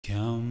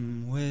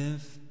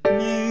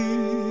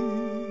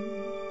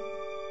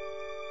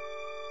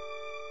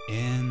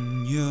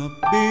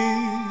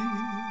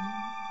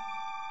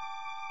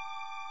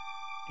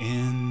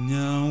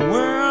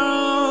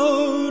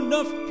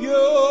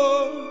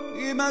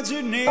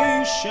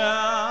imagination.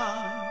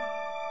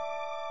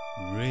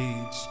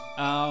 Reach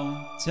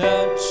out,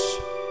 touch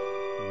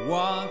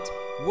what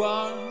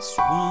was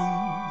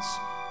once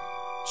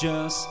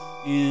just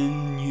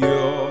in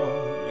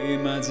your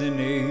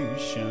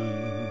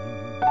imagination.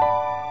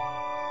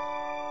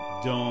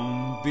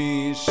 Don't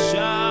be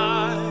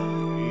shy,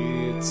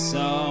 it's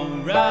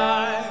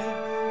alright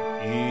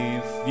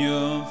if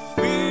you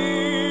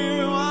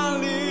feel a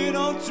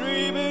little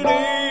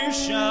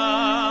trepidation.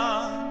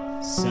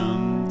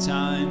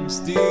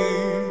 Sometimes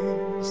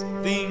these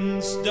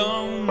things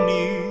don't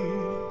need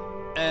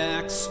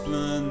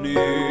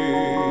explanation.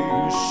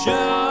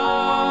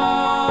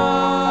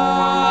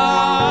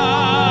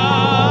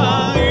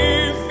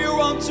 If you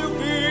want to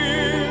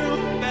feel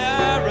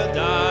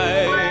paradise,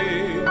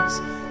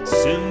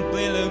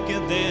 simply look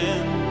at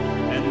them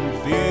and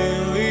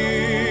feel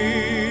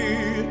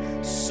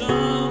it.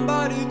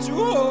 Somebody to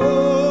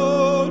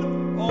hold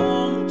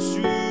on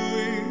to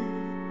it.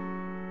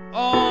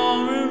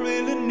 All we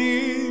really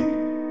need,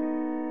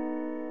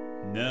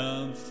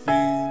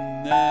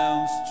 nothing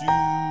else to it.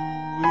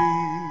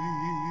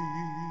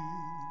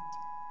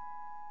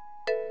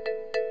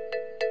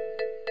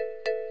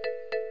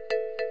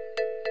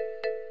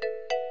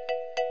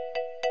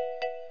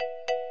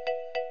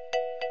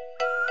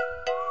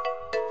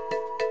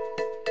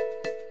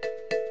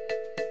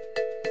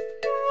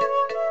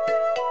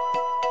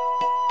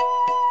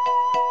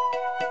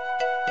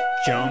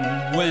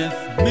 Come with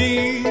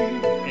me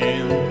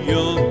and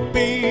you'll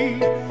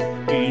be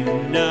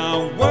in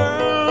a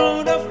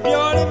world of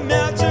your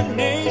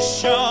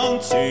imagination.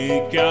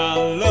 Take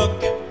a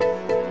look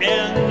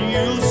and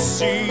you'll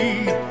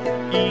see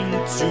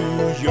into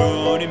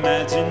your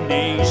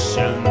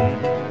imagination.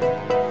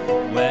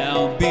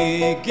 Well,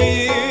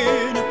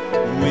 begin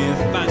with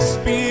a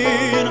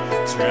spin,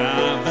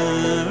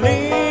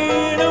 traveling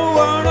the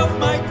world of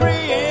my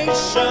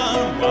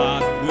creation.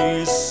 What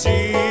we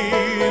see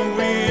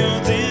will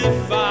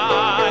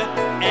defy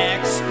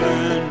explanation.